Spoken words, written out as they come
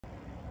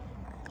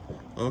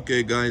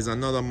Okay guys,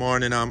 another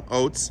morning I'm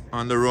out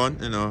on the run,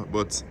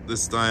 but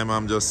this time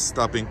I'm just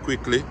stopping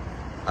quickly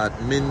at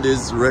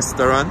Mindy's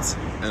restaurant.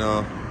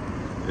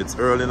 It's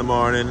early in the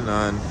morning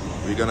and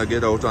we're gonna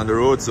get out on the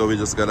road, so we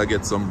just gotta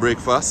get some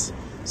breakfast.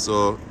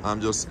 So I'm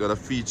just gonna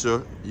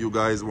feature you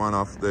guys one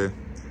of the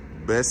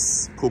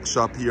best cook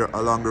shop here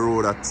along the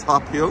road at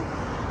TopHill,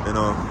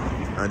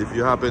 and if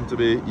you happen to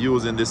be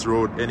using this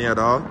road any at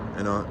all,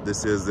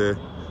 this is the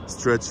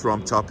stretch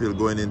from TopHill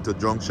going into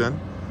Junction.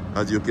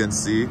 As you can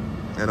see,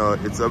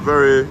 it's a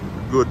very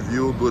good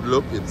view, good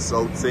look. It's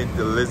South St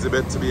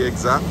Elizabeth to be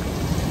exact.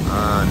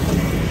 And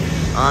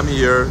I'm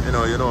here,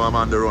 I'm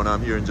on the run.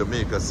 I'm here in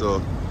Jamaica, so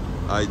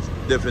I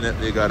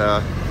definitely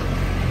gotta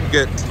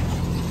get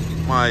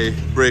my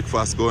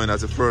breakfast going as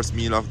the first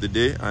meal of the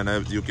day. And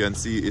as you can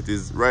see, it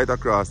is right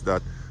across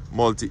that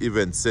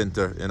multi-event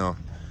center,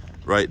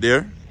 right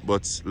there.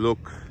 But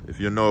look, if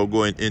you're now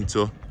going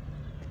into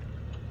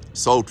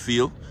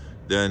Southfield,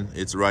 then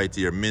it's right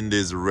here,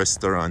 Mindy's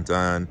restaurant.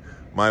 And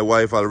my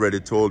wife already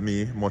told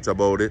me much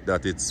about it,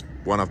 that it's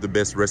one of the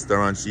best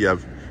restaurants she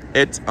have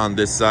ate on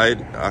this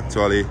side.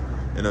 Actually,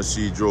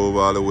 she drove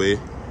all the way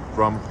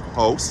from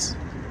house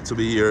to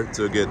be here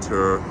to get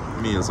her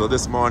meal. So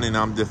this morning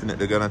I'm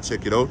definitely gonna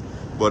check it out,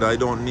 but I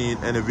don't need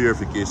any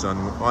verification.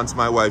 Once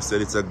my wife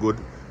said it's a good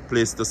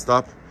place to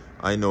stop,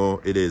 I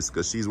know it is,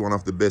 because she's one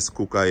of the best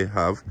cook I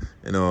have.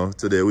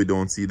 Today we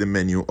don't see the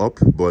menu up,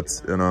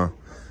 but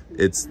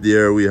it's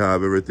there. We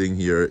have everything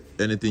here.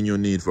 Anything you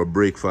need for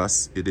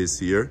breakfast, it is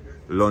here.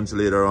 Lunch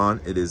later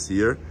on, it is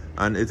here.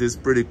 And it is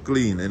pretty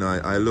clean.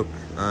 I look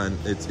and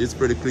it's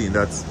pretty clean.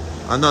 That's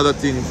another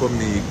thing for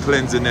me.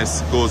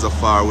 Cleanliness goes a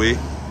far way.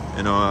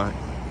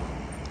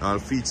 I'll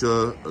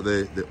feature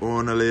the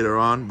owner later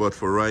on, but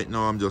for right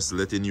now, I'm just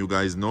letting you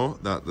guys know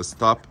that the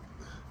stop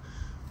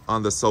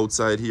on the south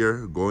side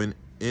here, going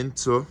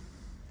into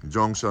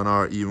Junction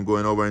or even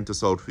going over into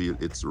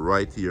Southfield, it's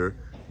right here,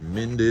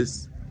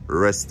 Mindy's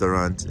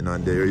restaurant.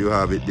 And there you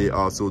have it. They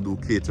also do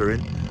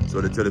catering,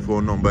 so the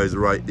telephone number is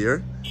right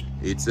there,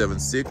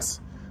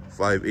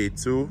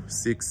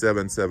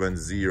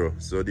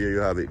 876-582-6770. So there you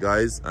have it,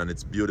 guys. And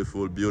it's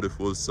beautiful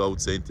South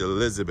St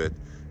Elizabeth.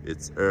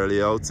 It's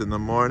early out in the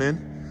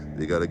morning.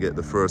 They gotta get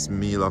the first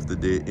meal of the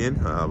day in.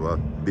 I have a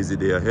busy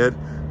day ahead,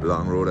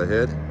 long road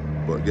ahead,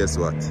 but guess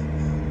what,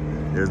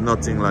 there's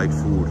nothing like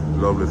food,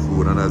 lovely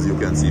food. And as you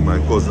can see, my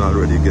cousin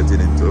already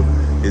getting into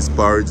his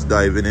porridge,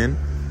 diving in.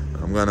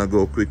 I'm gonna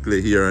go quickly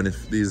here, and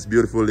if these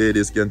beautiful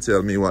ladies can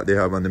tell me what they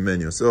have on the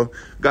menu. So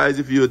guys,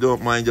 if you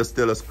don't mind, just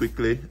tell us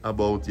quickly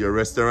about your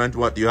restaurant,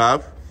 what you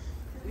have.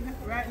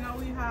 Right now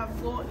we have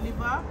goat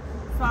liver,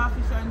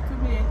 sawfish and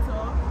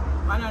tomato,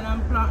 banana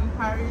and plantain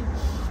porridge,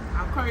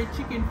 and curry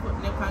chicken foot,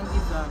 neck and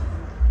gizzard.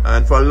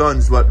 And for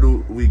lunch, what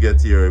do we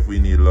get here if we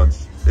need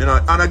lunch?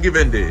 On a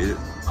given day.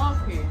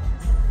 Okay.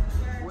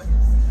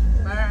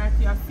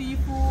 Variety of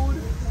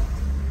seafood,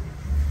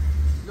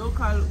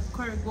 local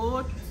curry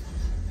goat,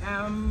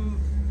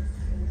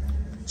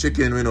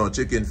 chicken,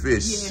 chicken,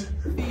 fish. Yeah,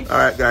 fish. All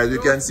right, guys,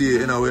 you can see,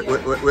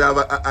 we have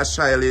a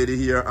shy lady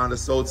here on the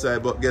south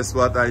side, but guess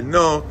what? I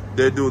know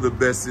they do the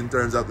best in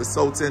terms of the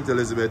South St.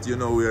 Elizabeth.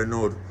 We are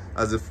known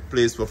as a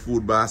place for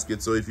food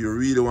basket. So if you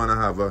really want to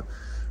have a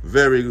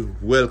very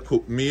well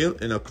cooked meal,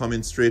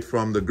 coming straight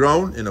from the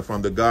ground,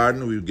 from the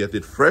garden, we get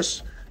it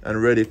fresh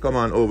and ready. Come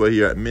on over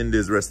here at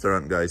Mindy's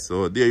restaurant, guys.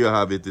 So there you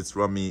have it. It's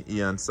from me,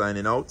 Ian,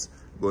 signing out,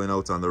 going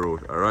out on the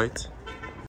road. All right.